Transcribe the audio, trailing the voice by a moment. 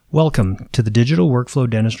Welcome to the Digital Workflow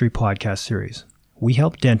Dentistry podcast series. We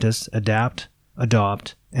help dentists adapt,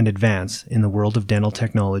 adopt, and advance in the world of dental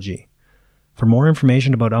technology. For more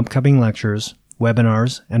information about upcoming lectures,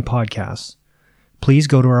 webinars, and podcasts, please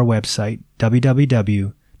go to our website,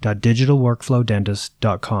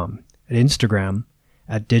 www.digitalworkflowdentist.com, at Instagram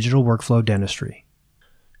at Digital Workflow Dentistry.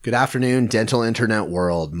 Good afternoon, dental internet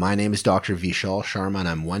world. My name is Dr. Vishal Sharma, and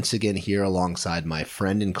I'm once again here alongside my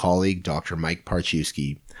friend and colleague, Dr. Mike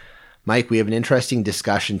Parchewski. Mike, we have an interesting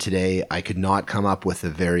discussion today. I could not come up with a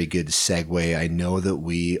very good segue. I know that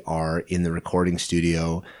we are in the recording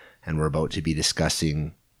studio and we're about to be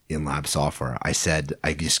discussing in-lab software. I said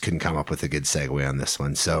I just couldn't come up with a good segue on this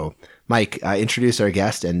one. So, Mike, introduce our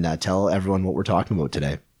guest and tell everyone what we're talking about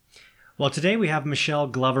today. Well, today we have Michelle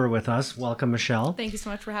Glover with us. Welcome, Michelle. Thank you so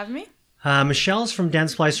much for having me. Michelle's from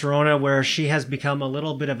Dentsply Sirona, where she has become a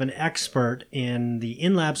little bit of an expert in the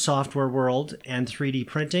in-lab software world and 3D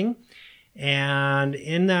printing. And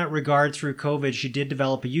in that regard, through COVID, she did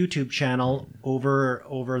develop a YouTube channel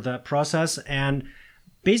over that process and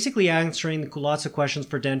basically answering lots of questions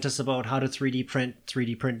for dentists about how to 3D print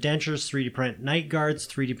dentures, 3D print night guards,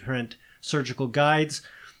 3D print surgical guides.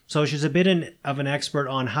 So she's a bit of an expert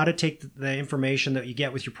on how to take the information that you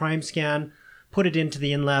get with your PrimeScan, put it into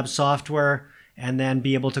the in-lab software, and then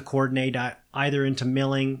be able to coordinate either into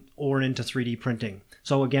milling or into 3D printing.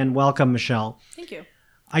 So again, welcome, Michelle. Thank you.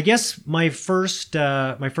 I guess my first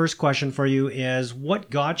question for you is, what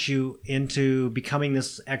got you into becoming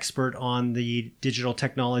this expert on the digital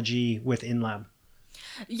technology with in-lab?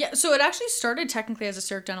 Yeah, so it actually started technically as a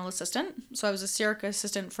CEREC dental assistant. So I was a CEREC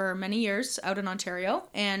assistant for many years out in Ontario,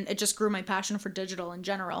 and it just grew my passion for digital in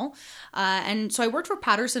general. And so I worked for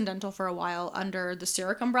Patterson Dental for a while under the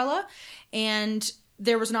CEREC umbrella, and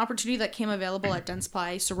there was an opportunity that came available at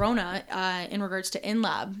Dentsply Sirona in regards to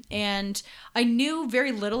in-lab. And I knew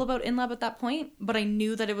very little about in-lab at that point, but I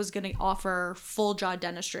knew that it was going to offer full jaw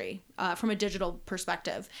dentistry from a digital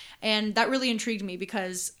perspective. And that really intrigued me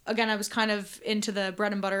because, again, I was kind of into the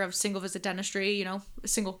bread and butter of single visit dentistry, you know,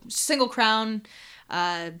 single crown,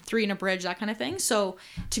 3 and a bridge, that kind of thing. So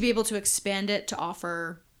to be able to expand it to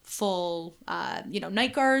offer full,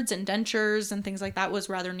 night guards and dentures and things like that was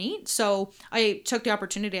rather neat. So I took the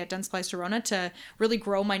opportunity at Dentsply Sirona to really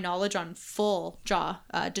grow my knowledge on full jaw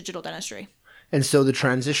digital dentistry. And so the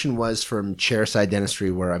transition was from chairside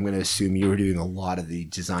dentistry, where I'm going to assume you were doing a lot of the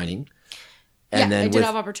designing. And I did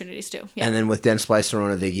have opportunities too. Yeah. And then with Dentsply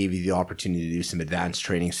Sirona, they gave you the opportunity to do some advanced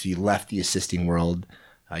training. So you left the assisting world.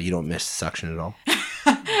 You don't miss suction at all?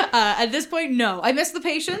 At this point, no. I miss the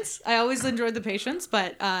patients. I always enjoyed the patients,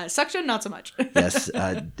 but suction, not so much. Yes,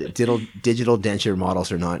 digital denture models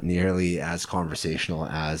are not nearly as conversational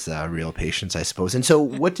as real patients, I suppose. And so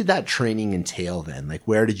what did that training entail then? Like,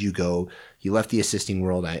 where did you go? You left the assisting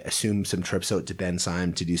world. I assume some trips out to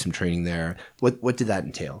Bensheim to do some training there. What did that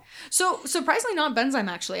entail? So surprisingly not Bensheim,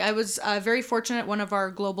 actually. I was very fortunate. One of our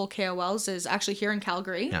global KOLs is actually here in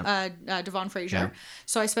Calgary, Devon Fraser. Yeah.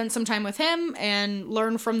 So I spent some time with him and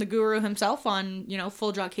learned from the guru himself on,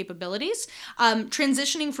 full jaw capabilities.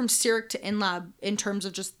 Transitioning from CEREC to in-lab in terms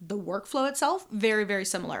of just the workflow itself, very, very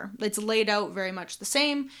similar. It's laid out very much the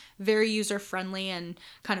same, very user-friendly and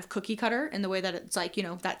kind of cookie cutter in the way that it's like,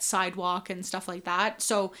 that sidewalk and stuff like that.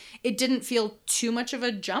 So it didn't feel too much of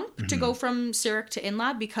a jump to go from CEREC to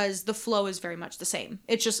in-lab because the flow is very much the same.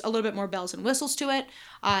 It's just a little bit more bells and whistles to it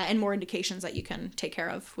and more indications that you can take care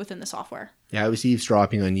of within the software. Yeah, I was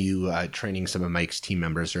eavesdropping on you training some of Mike's team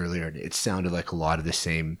members earlier. It sounded like a lot of the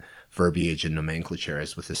same verbiage and nomenclature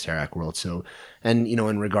as with the CEREC world. So, and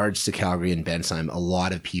in regards to Calgary and Bensheim, a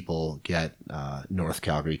lot of people get North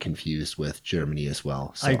Calgary confused with Germany as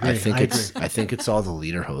well. So I think it's all the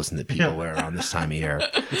lederhosen that people wear around this time of year.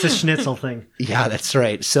 It's a schnitzel thing. Yeah, that's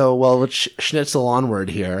right. So, well, let's schnitzel onward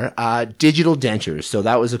here. Digital dentures. So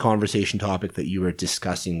that was a conversation topic that you were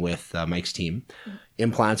discussing with Mike's team.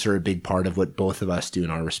 Implants are a big part of what both of us do in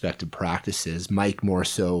our respective practices. Mike more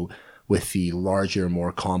so with the larger,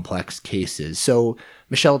 more complex cases. So,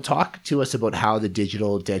 Michelle, talk to us about how the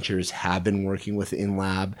digital dentures have been working with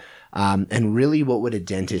in-lab, and really what would a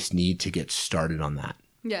dentist need to get started on that?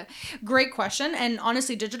 Yeah, great question. And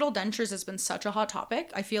honestly, digital dentures has been such a hot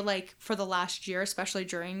topic. I feel like for the last year, especially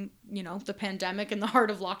during, the pandemic and the heart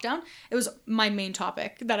of lockdown, it was my main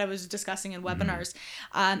topic that I was discussing in webinars.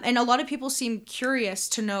 And a lot of people seem curious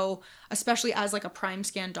to know, especially as like a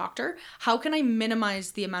PrimeScan doctor, how can I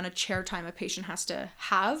minimize the amount of chair time a patient has to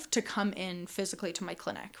have to come in physically to my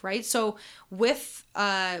clinic, right? So with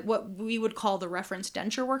what we would call the reference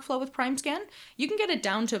denture workflow with PrimeScan, you can get it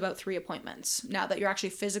down to about 3 appointments now that you're actually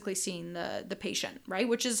physically seeing the patient, right?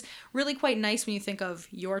 Which is really quite nice when you think of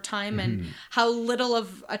your time and how little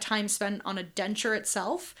of a time spent on a denture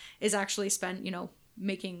itself is actually spent,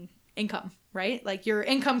 making income, right? Like your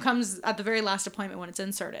income comes at the very last appointment when it's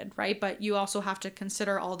inserted, right? But you also have to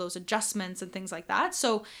consider all those adjustments and things like that.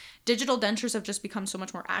 So digital dentures have just become so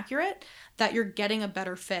much more accurate that you're getting a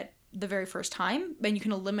better fit the very first time, and you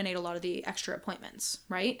can eliminate a lot of the extra appointments,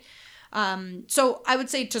 right? So I would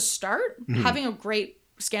say to start, having a great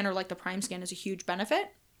scanner like the Primescan is a huge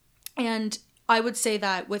benefit. And I would say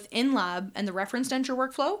that with in-lab and the reference denture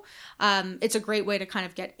workflow, it's a great way to kind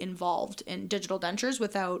of get involved in digital dentures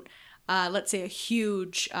without, let's say, a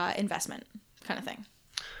huge investment kind of thing.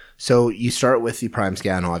 So you start with the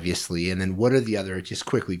Primescan, obviously, and then what are the other, just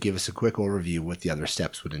quickly give us a quick overview what the other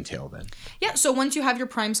steps would entail then. Yeah, so once you have your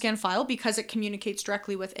Primescan file, because it communicates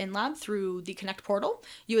directly with InLab through the Connect portal,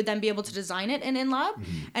 you would then be able to design it in InLab.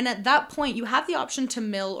 And at that point, you have the option to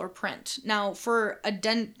mill or print. Now, for a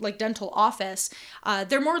dental office,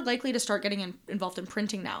 they're more likely to start getting involved in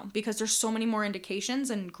printing now because there's so many more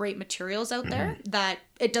indications and great materials out there that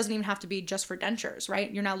it doesn't even have to be just for dentures,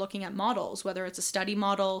 right? You're now looking at models, whether it's a study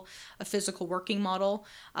model, a physical working model,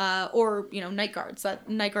 or, night guards.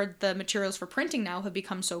 The materials for printing now have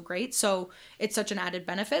become so great. So it's such an added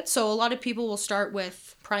benefit. So a lot of people will start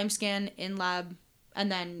with Primescan, InLab, and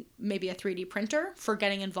then maybe a 3D printer for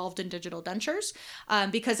getting involved in digital dentures,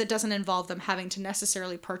 because it doesn't involve them having to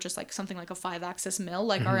necessarily purchase like something like a 5-axis mill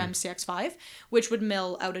like our MCX5, which would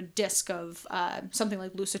mill out a disc of something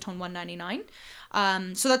like Lucitone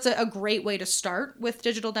 199. So that's a great way to start with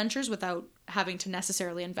digital dentures without having to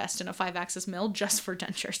necessarily invest in a 5-axis mill just for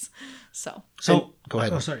dentures. So go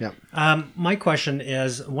ahead. Oh, sorry. Yeah. My question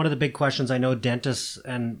is, one of the big questions I know dentists,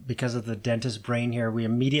 and because of the dentist brain here, we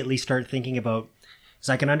immediately start thinking about,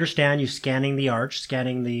 so I can understand you scanning the arch,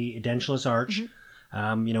 scanning the edentulous arch.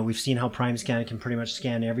 We've seen how Primescan can pretty much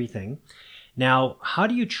scan everything. Now, how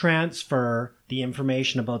do you transfer the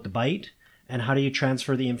information about the bite, and how do you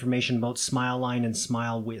transfer the information about smile line and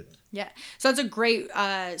smile width? Yeah. So that's a great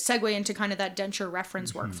segue into kind of that denture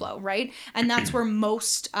reference workflow, right? And that's where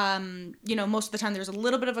most of the time there's a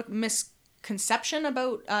little bit of a misconception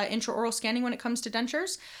about intraoral scanning when it comes to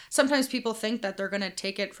dentures. Sometimes people think that they're going to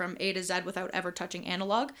take it from A to Z without ever touching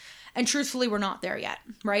analog. And truthfully, we're not there yet,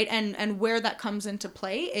 right? And where that comes into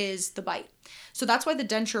play is the bite. So that's why the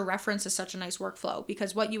denture reference is such a nice workflow,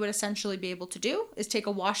 because what you would essentially be able to do is take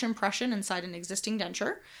a wash impression inside an existing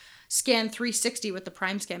denture, scan 360 with the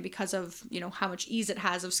Primescan because of, how much ease it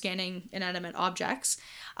has of scanning inanimate objects.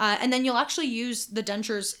 And then you'll actually use the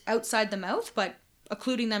dentures outside the mouth, but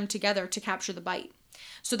occluding them together to capture the bite.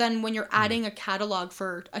 So then when you're adding a catalog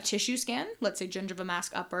for a tissue scan, let's say gingiva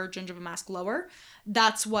mask upper, gingiva mask lower,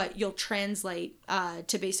 that's what you'll translate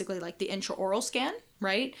to basically like the intraoral scan,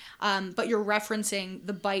 right? But you're referencing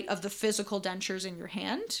the bite of the physical dentures in your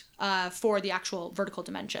hand for the actual vertical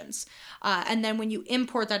dimensions. And then when you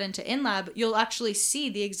import that into InLab, you'll actually see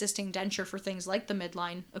the existing denture for things like the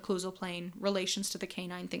midline, occlusal plane, relations to the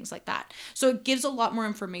canine, things like that. So it gives a lot more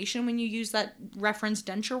information when you use that reference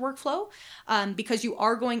denture workflow, because you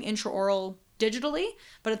are going intraoral digitally,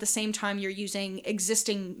 but at the same time you're using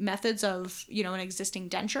existing methods of an existing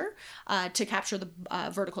denture to capture the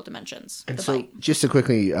vertical dimensions. And so just to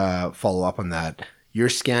quickly follow up on that, you're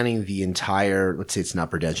scanning the entire, let's say it's an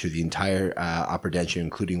upper denture, the entire upper denture,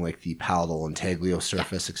 including like the palatal intaglio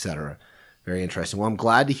surface, etc. Very interesting. Well, I'm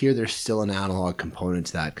glad to hear there's still an analog component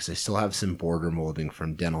to that, because I still have some border molding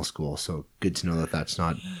from dental school, so good to know that that's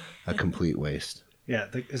not a complete waste. Yeah,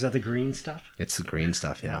 is that the green stuff? It's the green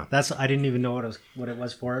stuff, yeah. I didn't even know what it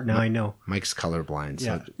was for. Now I know. Mike's colorblind,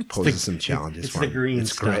 so it poses some challenges for him. It's the green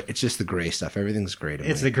stuff. Gray. It's just the gray stuff. Everything's gray to me.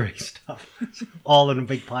 It's the gray stuff. It's all in a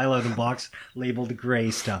big pile out in a box labeled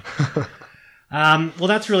gray stuff. Well,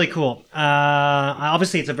 that's really cool.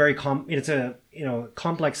 Obviously, it's a very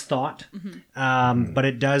complex thought, but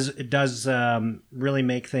it does really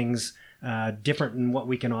make things different in what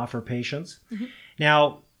we can offer patients.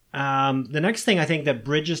 Now, the next thing I think that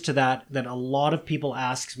bridges to that a lot of people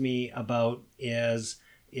ask me about is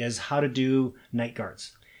how to do night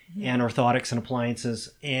guards and orthotics and appliances.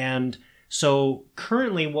 And so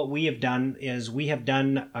currently what we have done is we have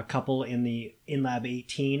done a couple in the InLab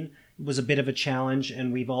 18. It was a bit of a challenge,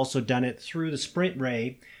 and we've also done it through the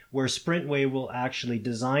SprintRay, where SprintRay will actually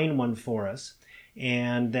design one for us,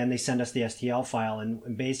 and then they send us the STL file,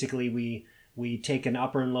 and basically we take an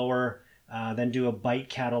upper and lower, then do a bite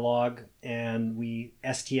catalog, and we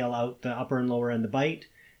STL out the upper and lower and the bite,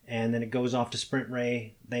 and then it goes off to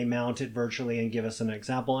SprintRay. They mount it virtually and give us an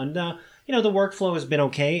example. And the workflow has been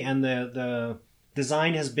okay, and the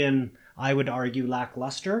design has been I would argue,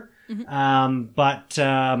 lackluster. But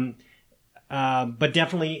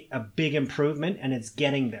definitely a big improvement, and it's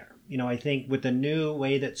getting there. I think with the new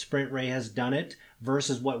way that Sprint Ray has done it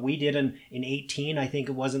versus what we did in 18, I think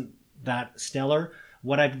it wasn't that stellar.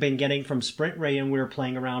 What I've been getting from Sprint Ray and we were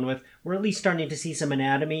playing around with, we're at least starting to see some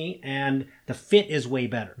anatomy, and the fit is way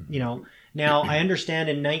better. Now I understand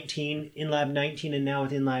in InLab 19 and now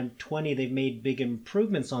with InLab 20, they've made big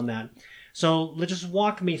improvements on that. So let's just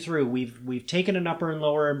walk me through. We've taken an upper and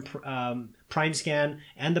lower prime scan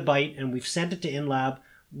and the bite, and we've sent it to InLab.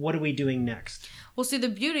 What are we doing next? Well, see, the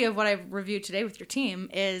beauty of what I've reviewed today with your team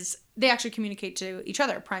is they actually communicate to each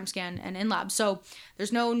other, PrimeScan and InLab. So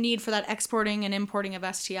there's no need for that exporting and importing of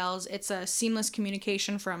STLs. It's a seamless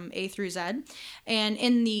communication from A through Z. And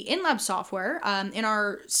in the InLab software, in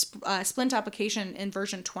our Splint application in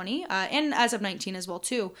version 20, and as of 19 as well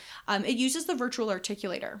too, it uses the virtual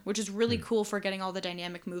articulator, which is really cool for getting all the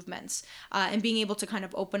dynamic movements and being able to kind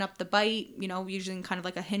of open up the bite, using kind of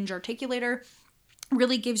like a hinge articulator.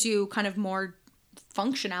 Really gives you kind of more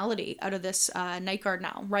functionality out of this night guard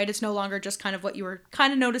now, right? It's no longer just kind of what you were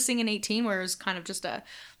kind of noticing in 18, where it was kind of just a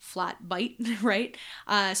flat bite, right?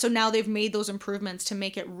 So now they've made those improvements to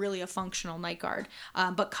make it really a functional night guard,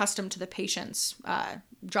 but custom to the patient's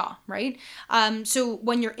jaw, right? So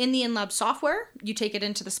when you're in the InLab software, you take it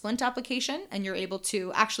into the Splint application and you're able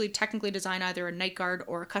to actually technically design either a night guard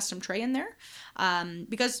or a custom tray in there,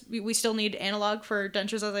 because we still need analog for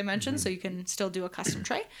dentures, as I mentioned, so you can still do a custom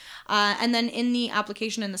tray. And then in the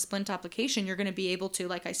application, in the Splint application, you're going to be able to,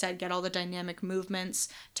 like I said, get all the dynamic movements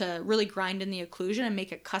to really grind in the occlusion and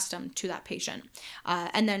make it custom to that patient.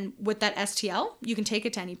 And then with that STL, you can take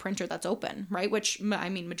it to any printer that's open, right? Which, I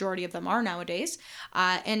mean, majority of them are nowadays.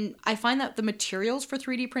 And I find that the materials for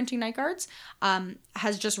 3D printing night guards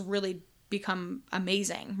has just really become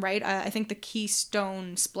amazing, right? I think the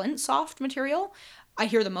Keystone Splint Soft material I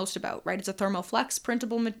hear the most about, right? It's a thermoflex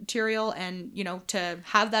printable material, and to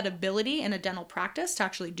have that ability in a dental practice to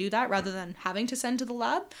actually do that rather than having to send to the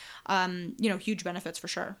lab, huge benefits for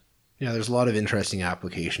sure. Yeah, there's a lot of interesting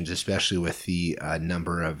applications, especially with the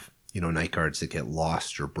number of night guards that get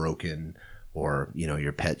lost or broken, or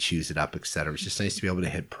your pet chews it up, etc. It's just nice to be able to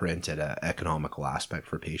hit print at an economical aspect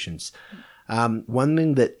for patients. One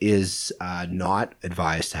thing that is not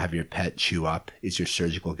advised to have your pet chew up is your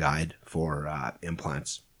surgical guide for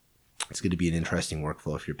implants. It's going to be an interesting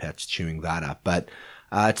workflow if your pet's chewing that up, but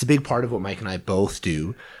it's a big part of what Mike and I both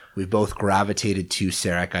do. We've both gravitated to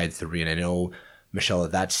CEREC Guide 3, and I know, Michelle,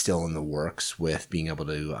 that's still in the works with being able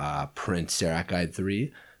to print CEREC Guide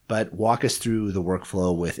 3. But walk us through the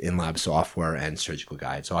workflow with InLab software and surgical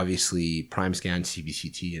guide. So obviously PrimeScan,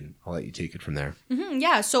 CBCT, and I'll let you take it from there.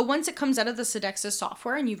 Yeah, so once it comes out of the Sodexis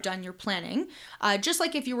software and you've done your planning, just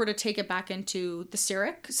like if you were to take it back into the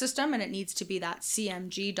CEREC system and it needs to be that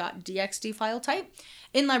cmg.dxd file type,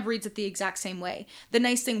 InLab reads it the exact same way. The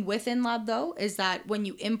nice thing with InLab, though, is that when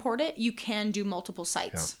you import it, you can do multiple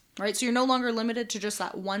sites. Yeah. Right, so you're no longer limited to just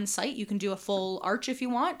that one site. You can do a full arch if you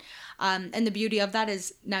want, and the beauty of that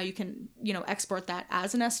is now you can export that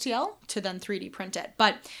as an STL to then 3D print it.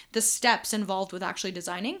 But the steps involved with actually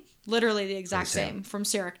designing, literally the exact same from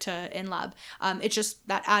CEREC to InLab. It's just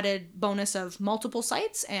that added bonus of multiple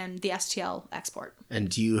sites and the STL export. And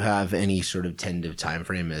do you have any sort of tentative time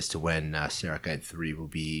frame as to when CEREC Guide 3 will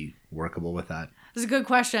be workable with that? That's a good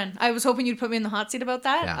question. I was hoping you'd put me in the hot seat about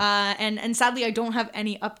that. Yeah. And sadly, I don't have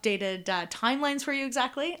any updated timelines for you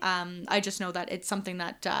exactly. I just know that it's something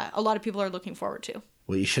that a lot of people are looking forward to.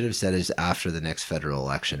 What you should have said is after the next federal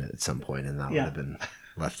election at some point, and that would have been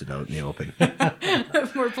left it out in the open.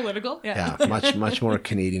 More political? Yeah, much more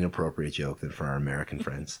Canadian appropriate joke than for our American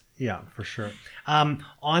friends. Yeah, for sure.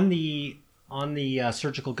 On the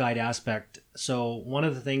surgical guide aspect, so one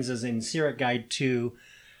of the things is in CEREC Guide 2,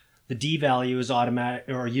 the D value is automatic,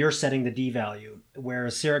 or you're setting the D value,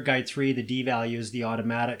 whereas CEREC Guide 3, the D value is the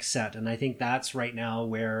automatic set. And I think that's right now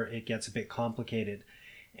where it gets a bit complicated.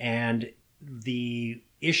 And the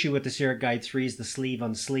issue with the CEREC Guide 3 is the sleeve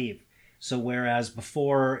on sleeve. So whereas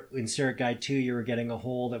before in CEREC Guide 2, you were getting a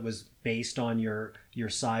hole that was based on your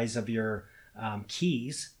size of your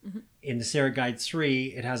keys, in the CEREC Guide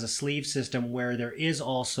 3, it has a sleeve system where there is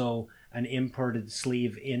also an imported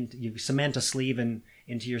sleeve you cement a sleeve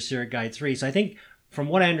into your CEREC Guide 3. So I think from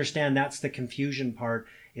what I understand, that's the confusion part,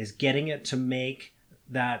 is getting it to make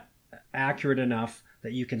that accurate enough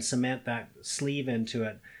that you can cement that sleeve into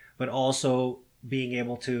it, but also being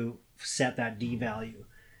able to set that D value.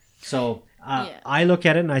 So I look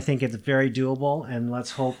at it and I think it's very doable, and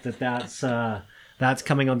let's hope that that's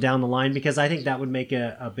coming on down the line, because I think that would make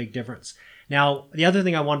a big difference. Now, the other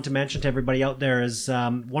thing I wanted to mention to everybody out there is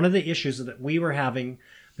one of the issues that we were having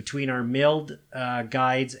between our milled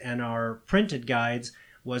guides and our printed guides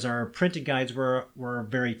was our printed guides were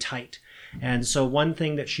very tight. And so one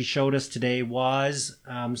thing that she showed us today was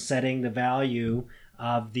setting the value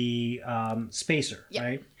of the spacer,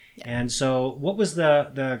 right? Yeah. And so what was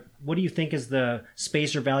what do you think is the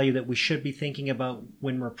spacer value that we should be thinking about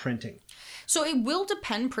when we're printing? So it will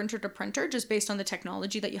depend printer to printer just based on the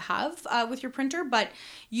technology that you have with your printer. But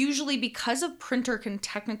usually because a printer can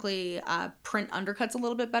technically print undercuts a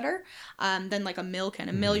little bit better than like a mill can.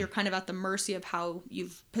 A mill, you're kind of at the mercy of how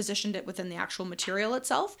you've positioned it within the actual material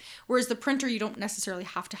itself. Whereas the printer, you don't necessarily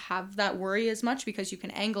have to have that worry as much because you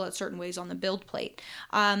can angle it certain ways on the build plate.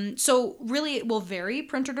 So really it will vary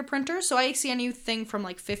printer to printer. So I see anything from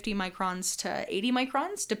like 50 microns to 80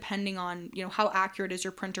 microns, depending on, how accurate is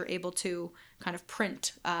your printer able to kind of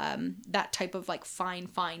print that type of like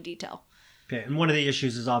fine detail. Okay, and one of the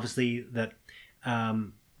issues is obviously that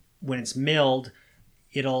when it's milled,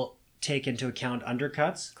 it'll take into account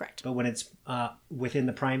undercuts. Correct. But when it's within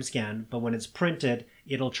the prime scan, but when it's printed,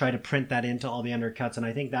 it'll try to print that into all the undercuts, and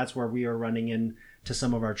I think that's where we are running into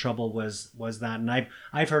some of our trouble was that. And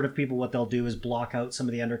I've heard of people, what they'll do is block out some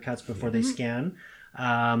of the undercuts before they scan,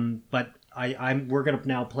 but we're going to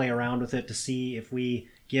now play around with it to see if we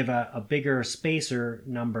give a bigger spacer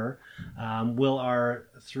number, will our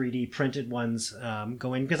 3D printed ones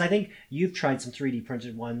go in? Because I think you've tried some 3D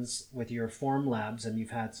printed ones with your Formlabs and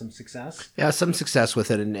you've had some success. Yeah, some success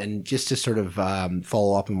with it. And just to sort of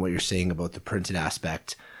follow up on what you're saying about the printed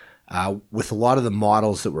aspect, with a lot of the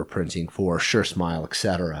models that we're printing for SureSmile,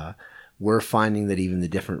 etc., we're finding that even the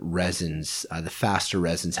different resins, the faster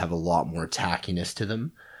resins, have a lot more tackiness to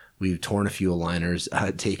them. We've torn a few aligners,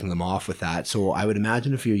 taking them off with that. So I would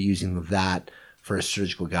imagine if you're using that for a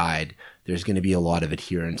surgical guide, there's going to be a lot of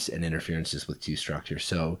adherence and interferences with two structures.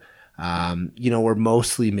 So, we're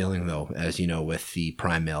mostly milling though, as you know, with the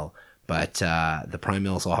prime mill, but the prime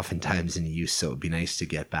mill is oftentimes in use. So it'd be nice to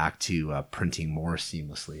get back to printing more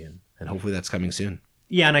seamlessly, and hopefully that's coming soon.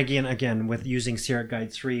 Yeah, and again, with using CEREC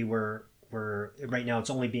Guide 3, we're right now it's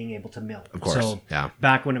only being able to mill. Of course, so yeah.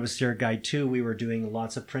 Back when it was CEREC Guide 2, we were doing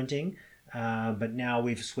lots of printing, but now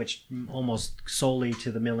we've switched almost solely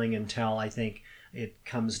to the milling until I think it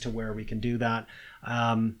comes to where we can do that.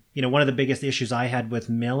 One of the biggest issues I had with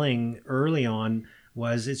milling early on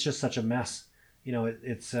was it's just such a mess.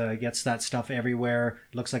 It gets that stuff everywhere.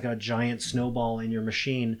 It looks like a giant snowball in your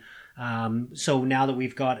machine. So now that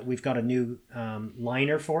we've got a new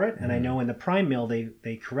liner for it, and I know in the prime mill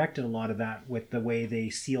they corrected a lot of that with the way they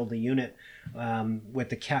sealed the unit with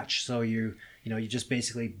the catch. So you just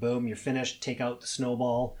basically boom, you're finished. Take out the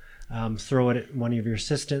snowball, throw it at one of your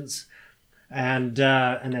assistants, and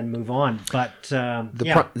then move on. But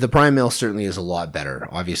the prime mill certainly is a lot better.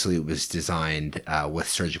 Obviously, it was designed with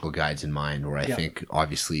surgical guides in mind. Where I think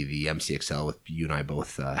obviously the MCXL, with you and I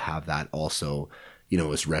both have that also.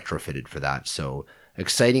 Was retrofitted for that. So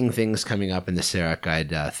exciting things coming up in the CEREC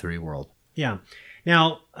Guide 3 world. Yeah.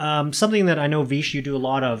 Now, something that I know, Vish, you do a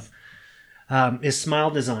lot of is smile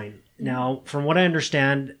design. Now, from what I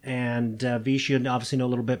understand, and Vish, you obviously know a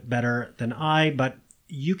little bit better than I, but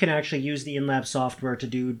you can actually use the InLab software to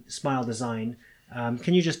do smile design.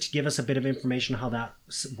 Can you just give us a bit of information how that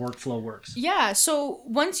workflow works? Yeah. So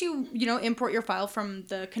once you import your file from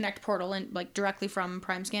the Connect portal and like directly from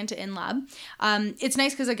PrimeScan to InLab, it's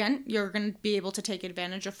nice because again you're going to be able to take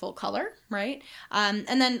advantage of full color, right?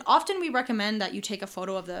 And then often we recommend that you take a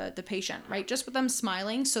photo of the patient, right, just with them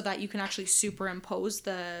smiling, so that you can actually superimpose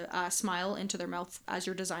the smile into their mouth as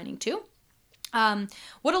you're designing too.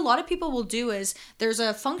 What a lot of people will do is there's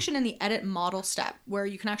a function in the edit model step where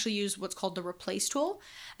you can actually use what's called the replace tool.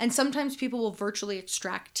 And sometimes people will virtually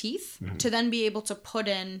extract teeth to then be able to put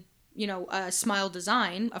in, a smile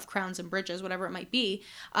design of crowns and bridges, whatever it might be,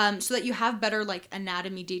 so that you have better like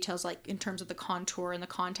anatomy details, like in terms of the contour and the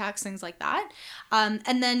contacts, things like that.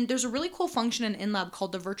 And then there's a really cool function in InLab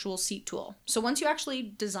called the virtual seat tool. So once you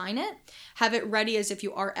actually design it, have it ready as if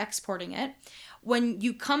you are exporting it. When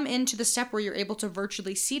you come into the step where you're able to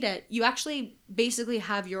virtually seat it, you actually basically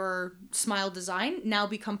have your smile design now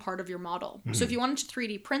become part of your model. So if you wanted to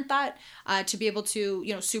 3D print that, to be able to,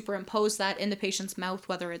 superimpose that in the patient's mouth,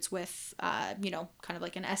 whether it's with, kind of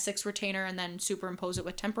like an S6 retainer and then superimpose it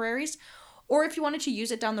with temporaries, or if you wanted to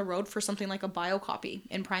use it down the road for something like a biocopy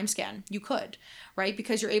in PrimeScan, you could, right?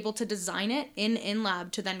 Because you're able to design it in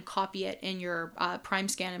InLab to then copy it in your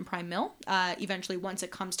PrimeScan and PrimeMill. Eventually, once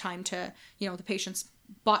it comes time to, the patient's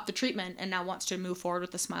bought the treatment and now wants to move forward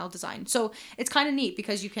with the smile design. So it's kind of neat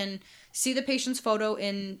because you can see the patient's photo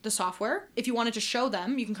in the software. If you wanted to show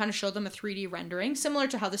them, you can kind of show them a 3D rendering, similar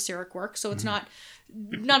to how the CEREC works. So it's not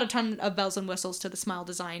a ton of bells and whistles to the smile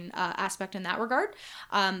design aspect in that regard.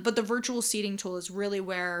 But the virtual seating tool is really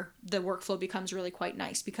where the workflow becomes really quite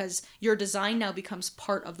nice, because your design now becomes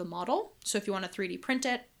part of the model. So if you want to 3D print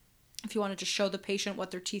it, if you want to just show the patient what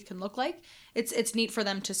their teeth can look like, it's neat for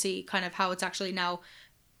them to see kind of how it's actually now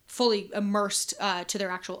fully immersed to their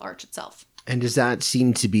actual arch itself. And does that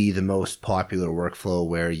seem to be the most popular workflow,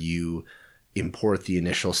 where you import the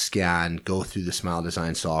initial scan, go through the smile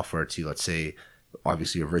design software to, let's say,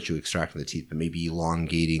 obviously you're virtually extracting the teeth, but maybe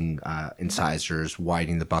elongating incisors,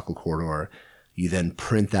 widening the buccal corridor. You then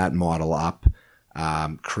print that model up,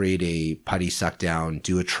 create a putty suck down,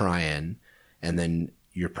 do a try-in, and then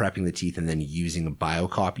you're prepping the teeth and then using a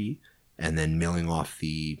biocopy and then milling off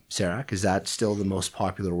the CEREC. Is that still the most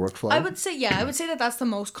popular workflow? I would say that that's the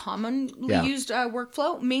most commonly used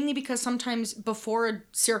workflow, mainly because sometimes before a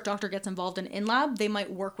CEREC doctor gets involved in lab, they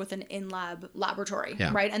might work with an in-lab laboratory,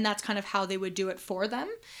 right? And that's kind of how they would do it for them.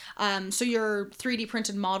 So your 3D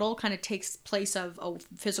printed model kind of takes place of a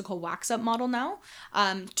physical wax-up model now,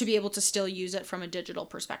 to be able to still use it from a digital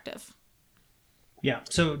perspective. Yeah.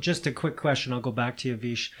 So just a quick question. I'll go back to you,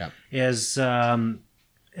 Vish. Yeah. Is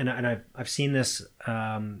and I've seen this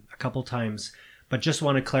a couple times, but just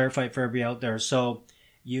want to clarify for everybody out there. So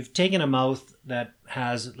you've taken a mouth that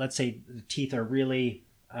has, let's say, the teeth are really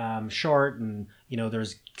short, and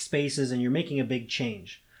there's spaces, and you're making a big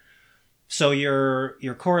change. So your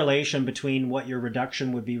correlation between what your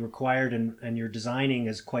reduction would be required and your designing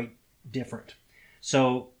is quite different.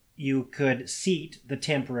 So you could seat the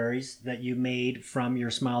temporaries that you made from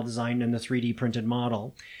your smile design and the 3D printed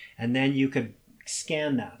model, and then you could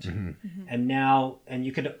scan that. And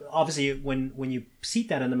you could obviously, when you seat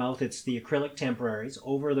that in the mouth, it's the acrylic temporaries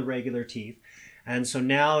over the regular teeth, and so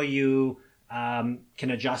now you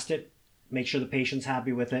can adjust it, make sure the patient's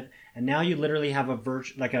happy with it, and now you literally have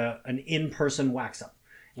an in-person wax up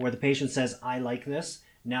where the patient says, I like this.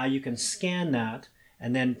 Now you can scan that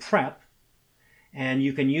and then prep, and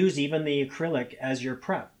you can use even the acrylic as your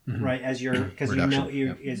prep, right? As your, because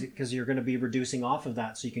you're going to be reducing off of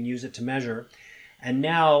that, so you can use it to measure. And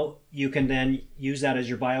now you can then use that as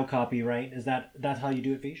your biocopy, right? Is that's how you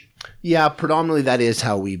do it, Vish? Yeah, predominantly that is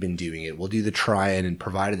how we've been doing it. We'll do the try-in, and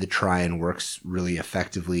provided the try-in works really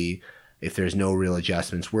effectively, if there's no real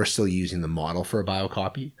adjustments, we're still using the model for a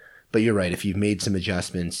biocopy. But you're right, if you've made some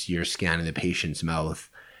adjustments, you're scanning the patient's mouth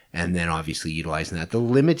and then obviously utilizing that. The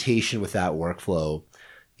limitation with that workflow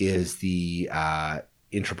is the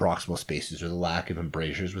intraproximal spaces, or the lack of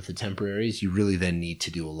embrasures with the temporaries. You really then need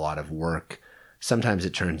to do a lot of work. Sometimes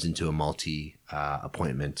it turns into a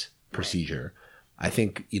multi-appointment procedure. I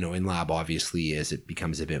think, in lab, obviously, as it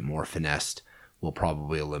becomes a bit more finessed, we'll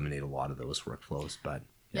probably eliminate a lot of those workflows. But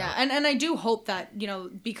yeah, and I do hope that,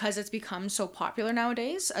 because it's become so popular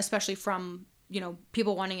nowadays, especially from,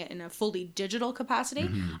 people wanting it in a fully digital capacity,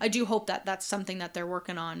 I do hope that that's something that they're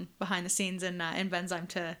working on behind the scenes in Benzyme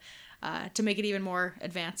to make it even more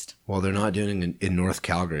advanced. Well, they're not doing it in North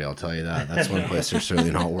Calgary, I'll tell you that. That's one place they're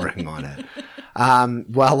certainly not working on it.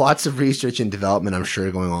 Well, lots of research and development, I'm sure,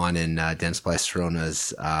 going on in Dentsply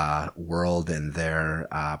Sirona's world and their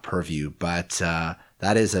purview, but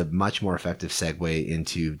that is a much more effective segue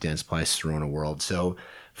into Dentsply Sirona world. So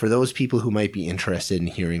for those people who might be interested in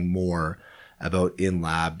hearing more about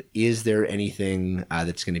in-lab, is there anything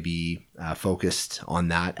that's going to be focused on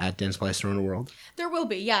that at Dentsply Sirona World? There will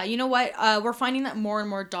be, yeah. You know what? We're finding that more and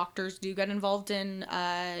more doctors do get involved in,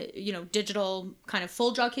 digital kind of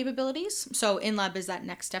full jaw capabilities. So in-lab is that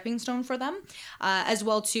next stepping stone for them. As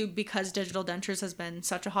well, too, because digital dentures has been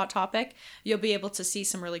such a hot topic, you'll be able to see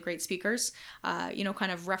some really great speakers,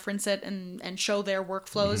 kind of reference it and show their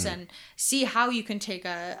workflows and see how you can take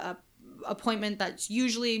a appointment that's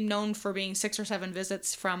usually known for being 6 or 7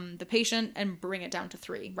 visits from the patient and bring it down to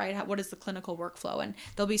 3, right? What is the clinical workflow? And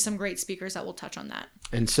there'll be some great speakers that will touch on that.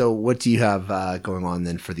 And so what do you have going on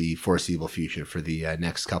then for the foreseeable future, for the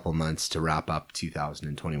next couple months to wrap up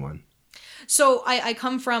 2021? So I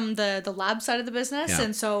come from the lab side of the business.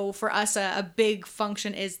 And so for us, a big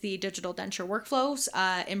function is the digital denture workflows,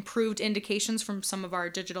 improved indications from some of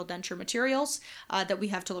our digital denture materials that we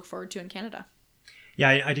have to look forward to in Canada.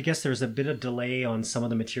 Yeah, I guess there's a bit of delay on some of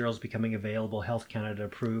the materials becoming available. Health Canada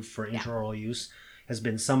approved for intraoral use has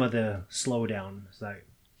been some of the slowdown. Is that...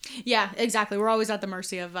 Yeah, exactly. We're always at the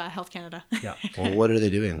mercy of Health Canada. Yeah. Well, what are they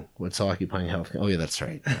doing? What's occupying Health? Oh, yeah, that's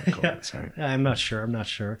right. Oh, cool. That's right. I'm not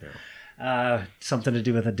sure. Yeah. Something to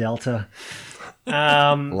do with a Delta.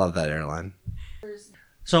 Love that airline.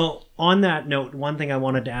 So on that note, one thing I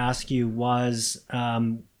wanted to ask you was,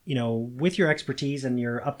 with your expertise and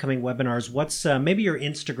your upcoming webinars, what's maybe your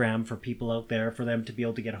Instagram for people out there for them to be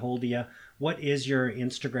able to get a hold of you? What is your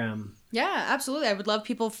Instagram? Yeah, absolutely. I would love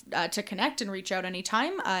people to connect and reach out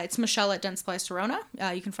anytime. It's Michelle at Dentsply Sirona.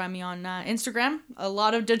 You can find me on Instagram. A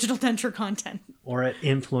lot of digital denture content. Or at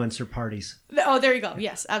influencer parties. Oh, there you go.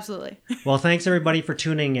 Yes, absolutely. Well, thanks everybody for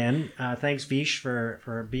tuning in. Thanks, Vish,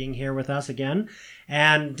 for being here with us again.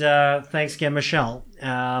 And thanks again, Michelle.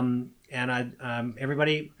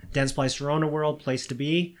 Everybody, Dentsply Sirona World, place to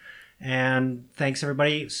be. And thanks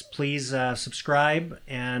everybody. Please subscribe.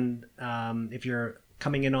 And if you're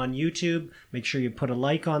coming in on YouTube, make sure you put a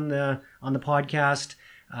like on the podcast.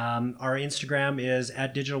 Our Instagram is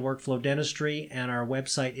at Digital Workflow Dentistry, and our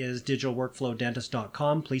website is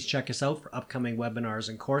digitalworkflowdentist.com. Please check us out for upcoming webinars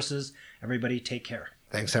and courses. Everybody, take care.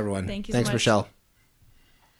 Thanks, everyone. Thank you so Thanks, much. Michelle.